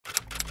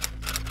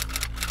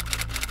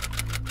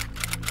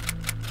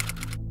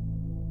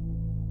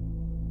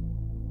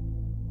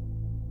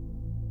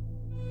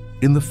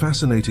In the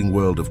fascinating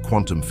world of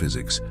quantum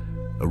physics,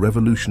 a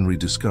revolutionary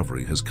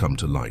discovery has come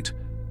to light,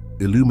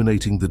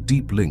 illuminating the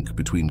deep link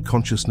between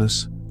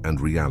consciousness and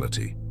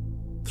reality.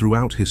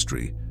 Throughout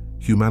history,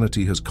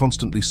 humanity has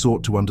constantly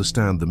sought to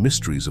understand the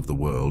mysteries of the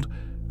world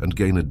and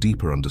gain a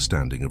deeper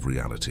understanding of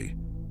reality.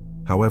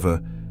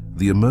 However,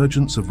 the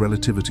emergence of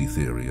relativity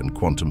theory and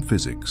quantum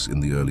physics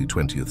in the early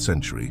 20th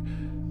century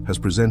has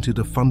presented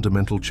a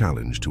fundamental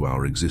challenge to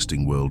our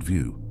existing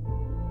worldview.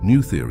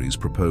 New theories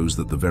propose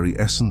that the very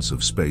essence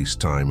of space,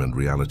 time, and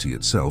reality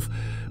itself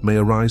may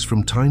arise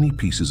from tiny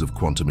pieces of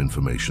quantum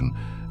information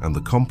and the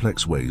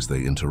complex ways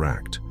they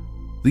interact.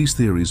 These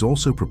theories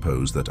also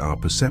propose that our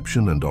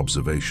perception and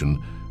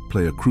observation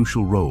play a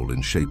crucial role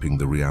in shaping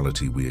the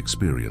reality we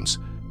experience.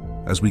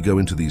 As we go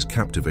into these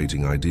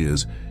captivating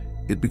ideas,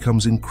 it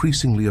becomes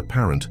increasingly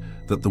apparent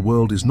that the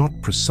world is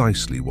not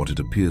precisely what it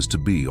appears to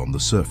be on the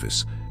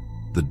surface.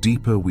 The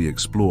deeper we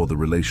explore the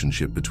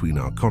relationship between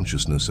our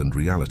consciousness and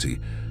reality,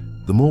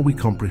 the more we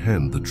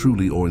comprehend the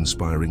truly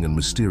awe-inspiring and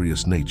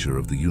mysterious nature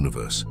of the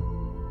universe.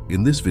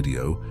 In this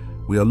video,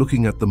 we are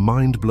looking at the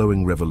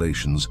mind-blowing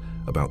revelations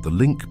about the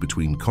link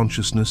between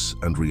consciousness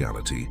and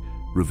reality,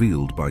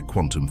 revealed by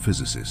quantum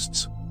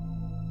physicists.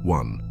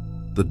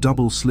 1. The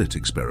double-slit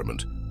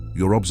experiment.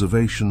 Your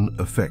observation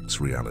affects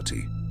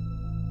reality.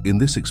 In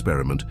this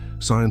experiment,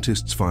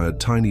 scientists fired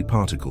tiny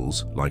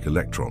particles, like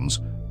electrons,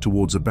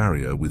 towards a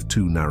barrier with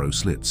two narrow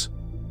slits.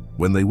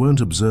 When they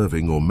weren't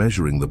observing or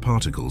measuring the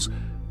particles,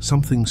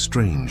 something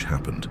strange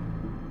happened.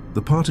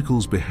 The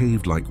particles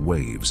behaved like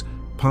waves,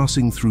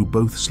 passing through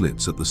both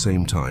slits at the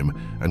same time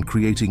and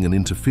creating an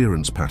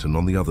interference pattern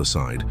on the other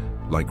side,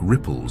 like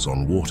ripples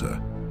on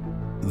water.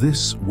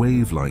 This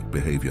wave-like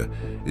behavior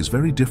is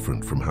very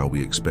different from how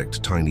we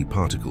expect tiny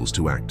particles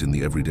to act in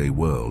the everyday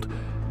world.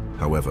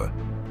 However,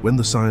 when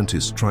the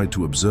scientists tried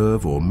to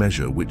observe or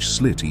measure which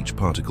slit each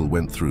particle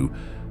went through,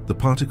 the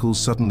particles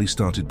suddenly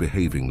started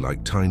behaving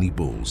like tiny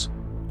balls,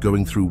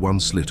 going through one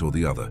slit or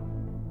the other,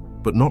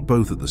 but not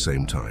both at the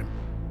same time.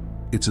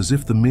 It's as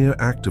if the mere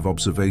act of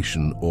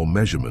observation or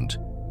measurement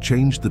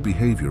changed the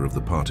behavior of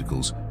the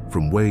particles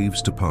from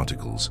waves to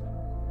particles.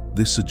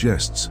 This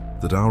suggests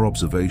that our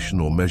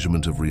observation or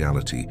measurement of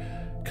reality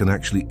can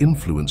actually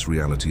influence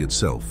reality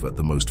itself at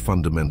the most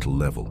fundamental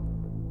level.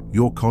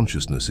 Your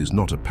consciousness is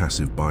not a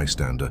passive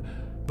bystander,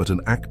 but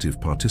an active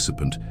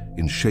participant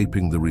in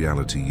shaping the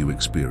reality you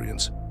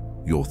experience.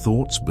 Your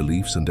thoughts,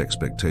 beliefs, and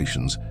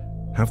expectations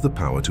have the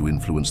power to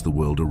influence the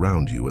world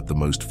around you at the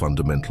most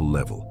fundamental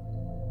level.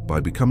 By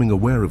becoming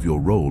aware of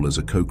your role as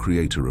a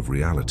co-creator of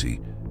reality,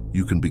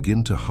 you can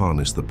begin to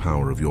harness the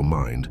power of your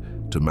mind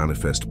to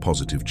manifest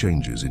positive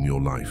changes in your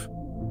life.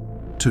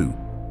 2.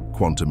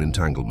 Quantum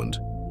entanglement.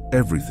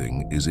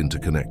 Everything is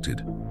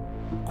interconnected.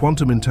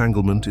 Quantum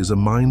entanglement is a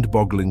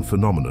mind-boggling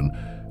phenomenon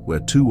where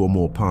two or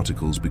more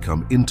particles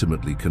become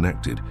intimately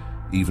connected,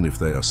 even if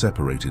they are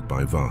separated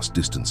by vast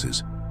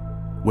distances.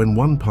 When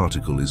one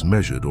particle is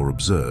measured or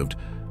observed,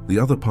 the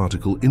other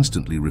particle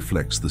instantly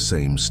reflects the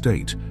same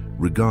state,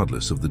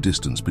 regardless of the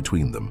distance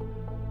between them.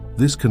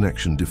 This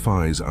connection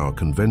defies our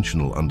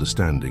conventional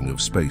understanding of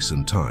space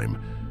and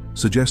time,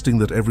 suggesting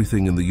that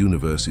everything in the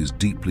universe is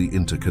deeply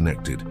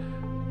interconnected.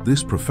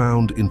 This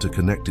profound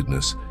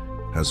interconnectedness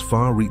has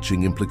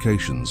far-reaching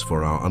implications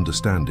for our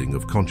understanding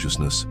of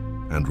consciousness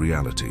and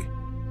reality.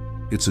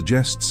 It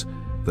suggests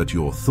that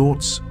your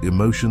thoughts,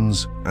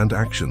 emotions, and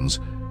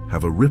actions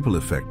have a ripple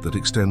effect that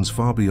extends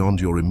far beyond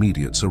your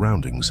immediate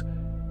surroundings.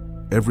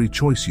 Every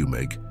choice you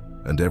make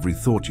and every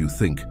thought you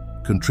think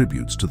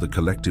contributes to the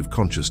collective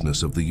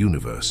consciousness of the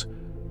universe.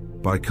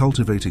 By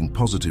cultivating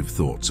positive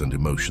thoughts and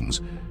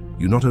emotions,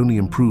 you not only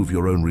improve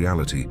your own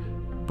reality,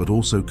 but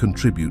also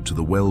contribute to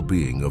the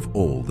well-being of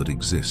all that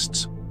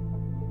exists.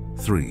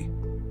 3.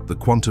 The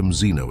quantum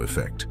Zeno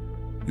effect.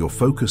 Your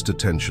focused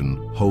attention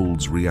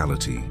holds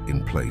reality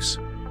in place.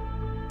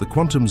 The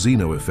quantum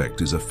Zeno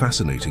effect is a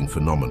fascinating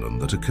phenomenon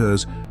that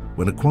occurs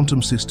when a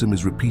quantum system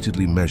is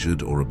repeatedly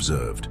measured or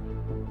observed.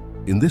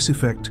 In this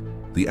effect,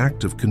 the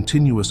act of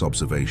continuous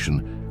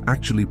observation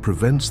actually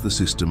prevents the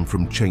system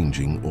from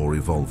changing or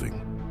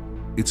evolving.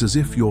 It's as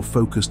if your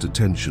focused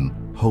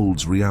attention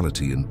holds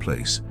reality in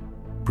place,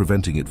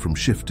 preventing it from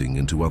shifting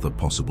into other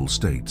possible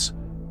states.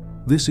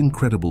 This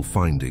incredible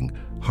finding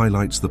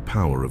highlights the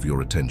power of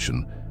your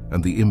attention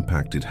and the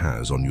impact it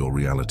has on your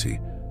reality.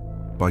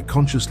 By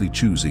consciously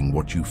choosing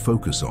what you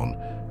focus on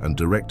and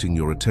directing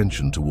your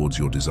attention towards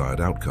your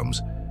desired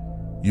outcomes,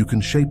 you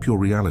can shape your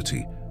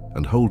reality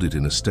and hold it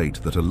in a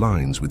state that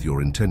aligns with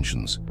your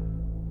intentions.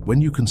 When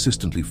you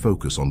consistently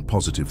focus on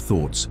positive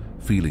thoughts,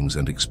 feelings,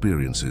 and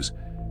experiences,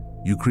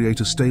 you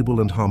create a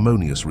stable and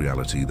harmonious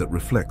reality that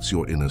reflects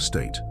your inner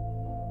state.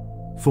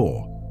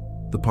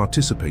 4. The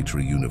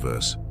participatory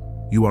universe.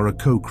 You are a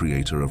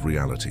co-creator of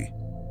reality.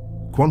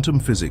 Quantum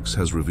physics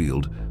has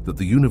revealed that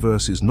the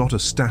universe is not a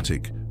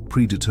static,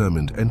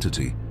 predetermined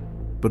entity,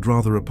 but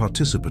rather a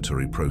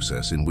participatory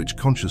process in which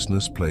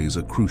consciousness plays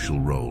a crucial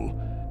role.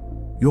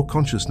 Your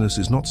consciousness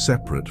is not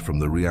separate from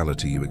the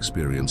reality you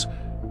experience,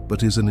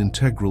 but is an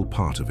integral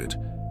part of it.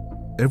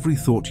 Every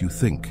thought you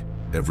think,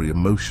 Every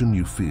emotion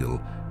you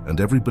feel and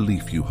every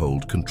belief you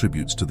hold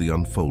contributes to the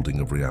unfolding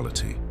of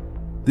reality.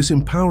 This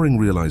empowering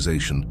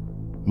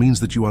realization means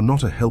that you are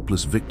not a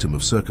helpless victim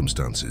of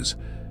circumstances,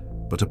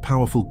 but a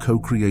powerful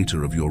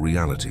co-creator of your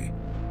reality.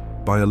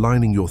 By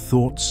aligning your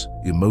thoughts,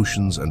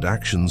 emotions, and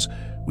actions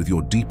with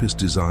your deepest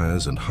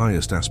desires and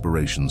highest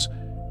aspirations,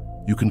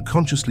 you can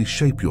consciously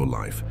shape your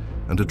life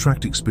and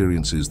attract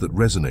experiences that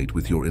resonate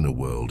with your inner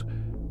world.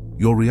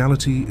 Your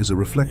reality is a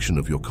reflection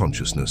of your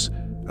consciousness,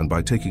 and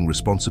by taking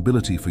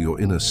responsibility for your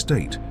inner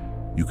state,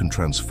 you can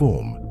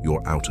transform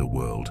your outer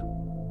world.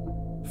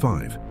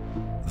 5.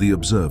 The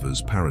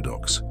observer's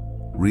paradox.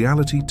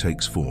 Reality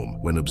takes form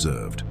when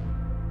observed.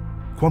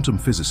 Quantum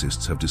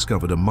physicists have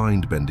discovered a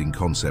mind-bending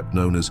concept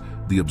known as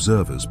the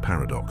observer's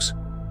paradox.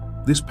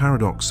 This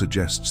paradox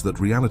suggests that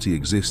reality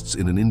exists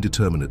in an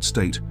indeterminate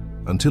state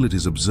until it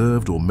is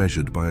observed or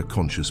measured by a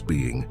conscious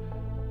being.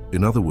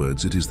 In other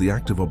words, it is the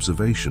act of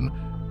observation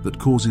that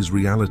causes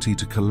reality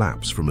to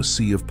collapse from a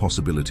sea of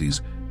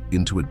possibilities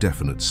into a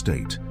definite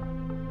state.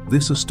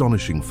 This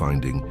astonishing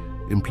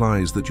finding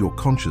implies that your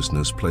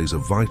consciousness plays a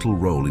vital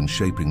role in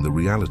shaping the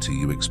reality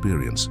you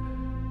experience.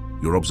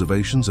 Your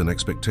observations and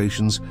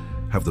expectations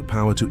have the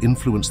power to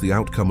influence the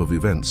outcome of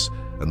events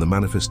and the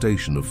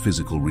manifestation of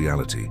physical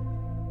reality.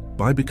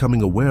 By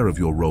becoming aware of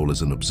your role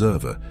as an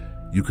observer,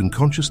 you can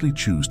consciously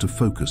choose to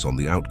focus on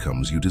the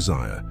outcomes you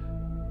desire,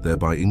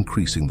 thereby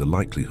increasing the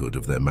likelihood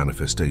of their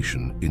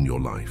manifestation in your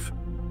life.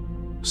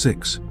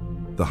 6.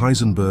 The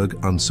Heisenberg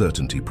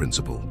Uncertainty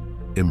Principle.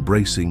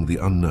 Embracing the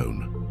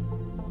unknown.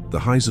 The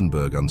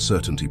Heisenberg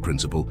Uncertainty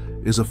Principle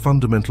is a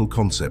fundamental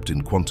concept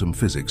in quantum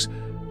physics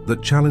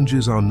that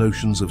challenges our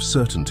notions of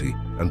certainty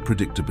and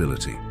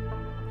predictability.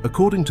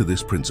 According to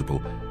this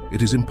principle,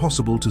 it is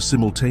impossible to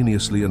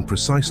simultaneously and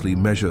precisely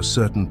measure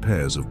certain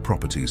pairs of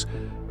properties,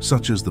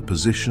 such as the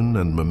position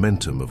and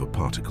momentum of a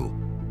particle.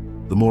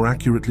 The more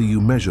accurately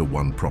you measure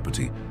one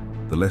property,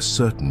 the less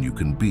certain you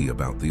can be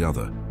about the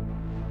other.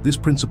 This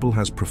principle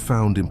has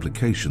profound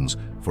implications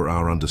for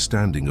our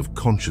understanding of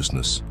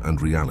consciousness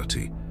and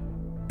reality.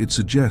 It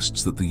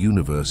suggests that the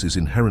universe is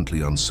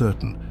inherently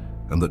uncertain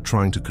and that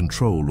trying to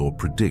control or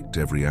predict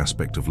every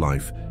aspect of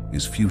life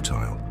is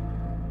futile.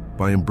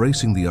 By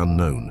embracing the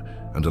unknown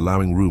and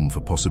allowing room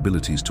for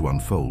possibilities to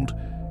unfold,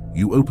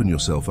 you open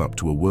yourself up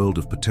to a world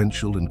of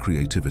potential and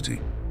creativity.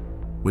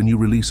 When you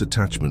release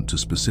attachment to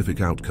specific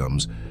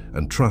outcomes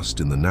and trust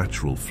in the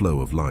natural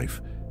flow of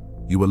life,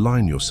 you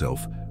align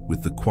yourself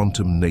with the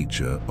quantum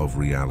nature of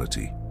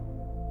reality.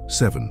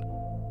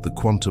 7. The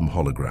quantum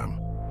hologram.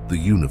 The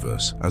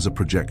universe as a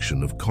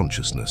projection of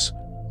consciousness.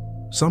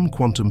 Some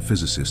quantum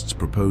physicists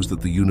propose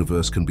that the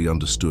universe can be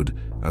understood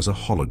as a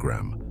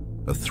hologram,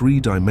 a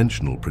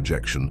three-dimensional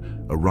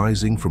projection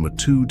arising from a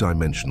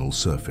two-dimensional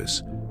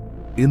surface.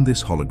 In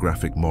this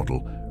holographic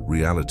model,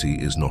 reality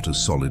is not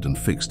as solid and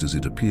fixed as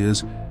it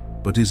appears,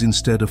 but is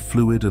instead a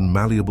fluid and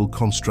malleable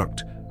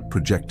construct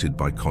projected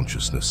by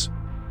consciousness.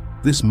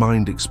 This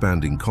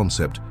mind-expanding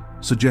concept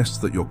suggests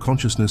that your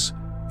consciousness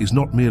is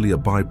not merely a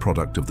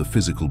byproduct of the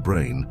physical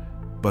brain,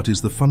 but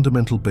is the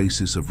fundamental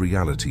basis of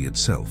reality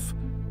itself.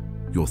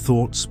 Your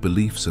thoughts,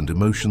 beliefs, and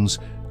emotions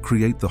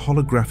create the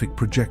holographic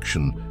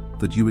projection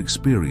that you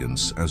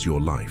experience as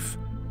your life.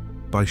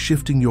 By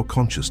shifting your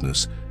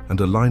consciousness and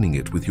aligning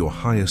it with your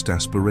highest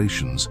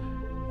aspirations,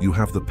 you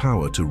have the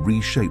power to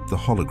reshape the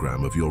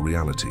hologram of your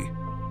reality.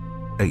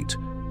 8.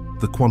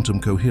 The quantum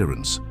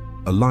coherence,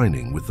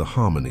 aligning with the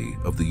harmony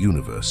of the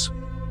universe.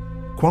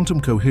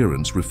 Quantum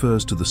coherence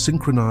refers to the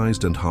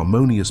synchronized and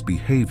harmonious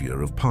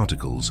behavior of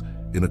particles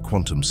in a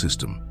quantum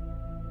system.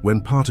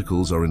 When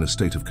particles are in a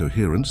state of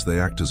coherence, they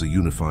act as a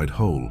unified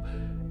whole,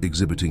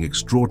 exhibiting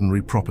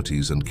extraordinary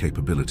properties and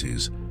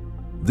capabilities.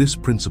 This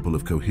principle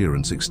of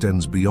coherence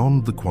extends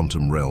beyond the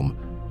quantum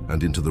realm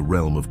and into the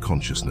realm of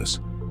consciousness.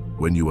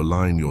 When you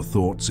align your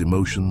thoughts,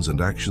 emotions,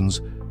 and actions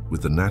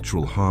with the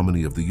natural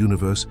harmony of the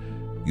universe,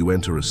 you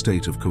enter a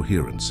state of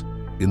coherence.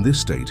 In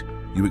this state,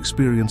 you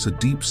experience a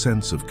deep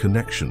sense of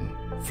connection,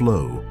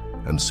 flow,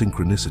 and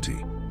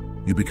synchronicity.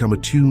 You become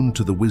attuned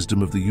to the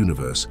wisdom of the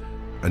universe,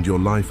 and your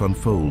life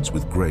unfolds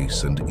with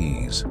grace and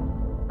ease.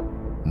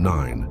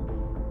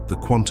 9. The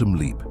quantum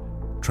leap,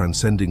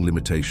 transcending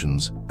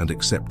limitations and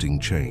accepting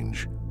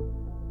change.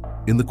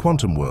 In the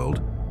quantum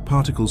world,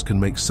 particles can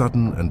make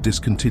sudden and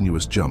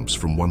discontinuous jumps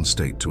from one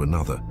state to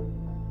another.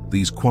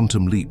 These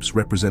quantum leaps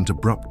represent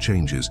abrupt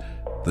changes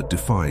that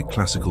defy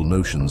classical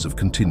notions of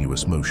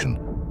continuous motion.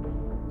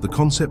 The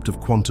concept of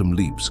quantum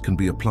leaps can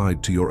be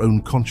applied to your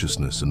own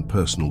consciousness and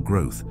personal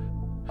growth.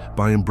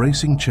 By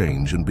embracing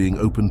change and being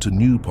open to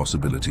new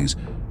possibilities,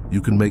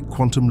 you can make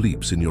quantum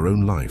leaps in your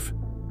own life.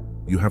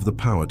 You have the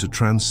power to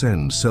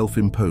transcend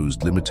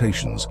self-imposed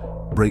limitations,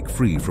 break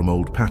free from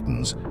old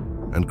patterns,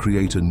 and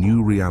create a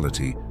new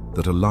reality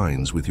that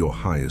aligns with your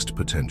highest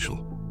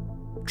potential.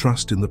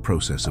 Trust in the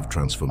process of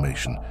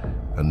transformation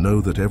and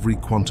know that every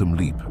quantum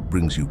leap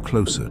brings you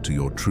closer to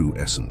your true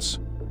essence.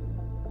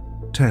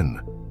 10.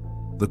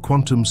 The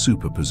quantum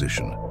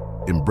superposition,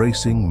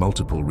 embracing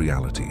multiple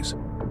realities.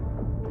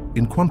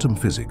 In quantum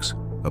physics,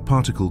 A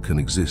particle can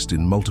exist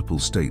in multiple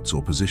states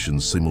or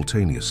positions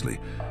simultaneously,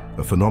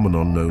 a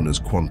phenomenon known as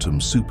quantum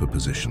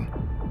superposition.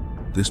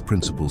 This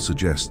principle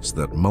suggests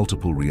that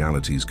multiple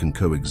realities can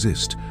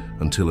coexist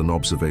until an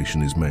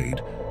observation is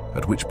made,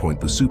 at which point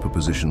the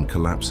superposition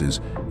collapses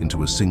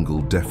into a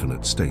single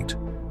definite state.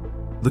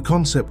 The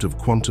concept of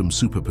quantum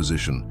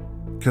superposition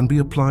can be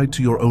applied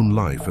to your own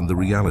life and the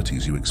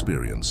realities you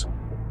experience.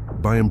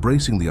 By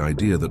embracing the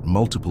idea that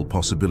multiple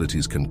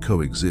possibilities can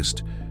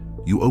coexist,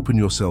 you open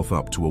yourself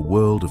up to a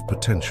world of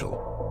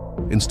potential.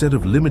 Instead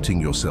of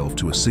limiting yourself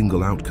to a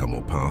single outcome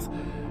or path,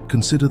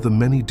 consider the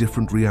many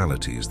different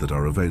realities that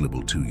are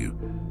available to you.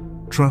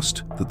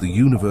 Trust that the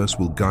universe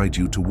will guide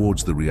you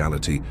towards the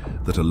reality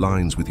that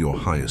aligns with your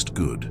highest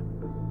good.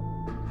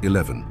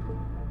 11.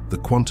 The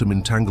quantum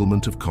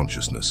entanglement of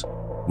consciousness.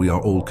 We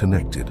are all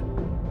connected.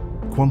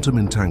 Quantum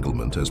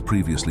entanglement, as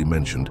previously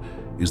mentioned,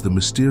 is the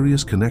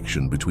mysterious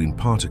connection between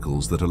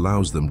particles that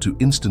allows them to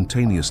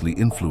instantaneously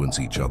influence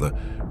each other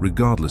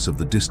regardless of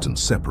the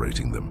distance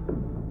separating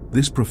them.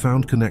 This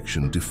profound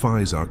connection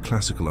defies our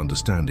classical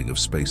understanding of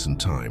space and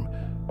time.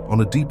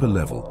 On a deeper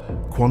level,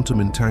 quantum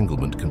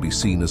entanglement can be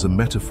seen as a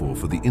metaphor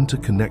for the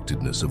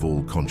interconnectedness of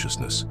all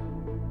consciousness.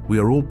 We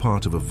are all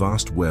part of a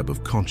vast web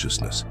of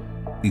consciousness,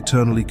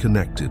 eternally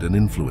connected and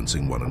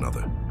influencing one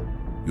another.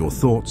 Your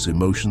thoughts,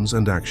 emotions,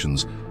 and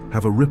actions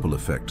have a ripple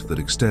effect that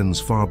extends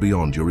far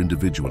beyond your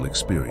individual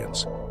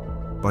experience.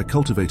 By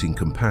cultivating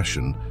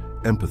compassion,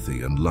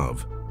 empathy, and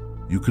love,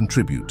 you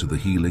contribute to the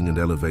healing and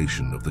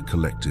elevation of the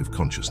collective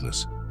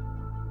consciousness.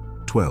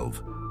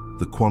 12.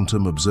 The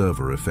quantum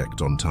observer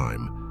effect on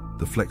time,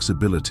 the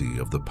flexibility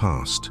of the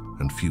past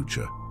and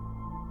future.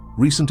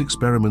 Recent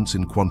experiments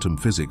in quantum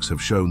physics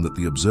have shown that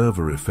the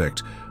observer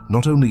effect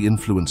not only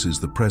influences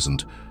the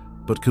present,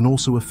 but can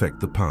also affect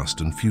the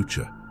past and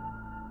future.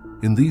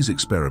 In these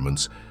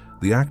experiments,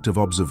 the act of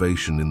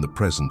observation in the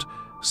present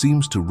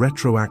seems to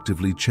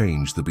retroactively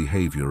change the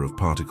behavior of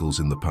particles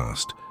in the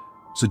past,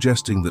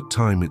 suggesting that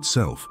time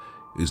itself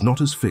is not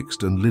as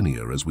fixed and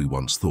linear as we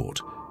once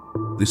thought.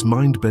 This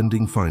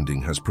mind-bending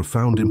finding has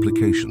profound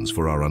implications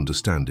for our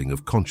understanding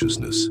of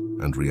consciousness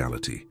and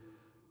reality.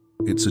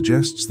 It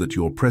suggests that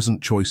your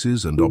present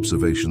choices and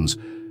observations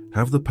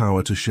have the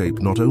power to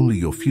shape not only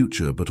your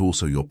future but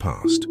also your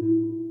past.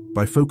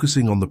 By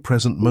focusing on the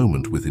present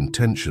moment with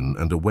intention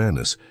and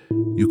awareness,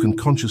 you can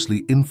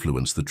consciously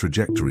influence the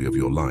trajectory of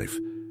your life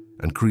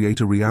and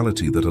create a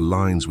reality that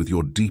aligns with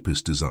your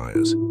deepest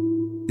desires.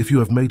 If you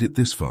have made it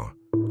this far,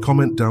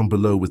 comment down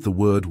below with the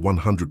word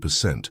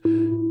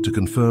 100% to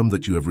confirm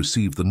that you have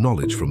received the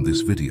knowledge from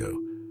this video.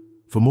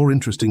 For more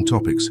interesting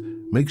topics,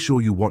 make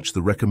sure you watch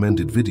the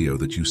recommended video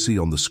that you see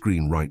on the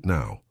screen right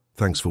now.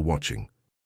 Thanks for watching.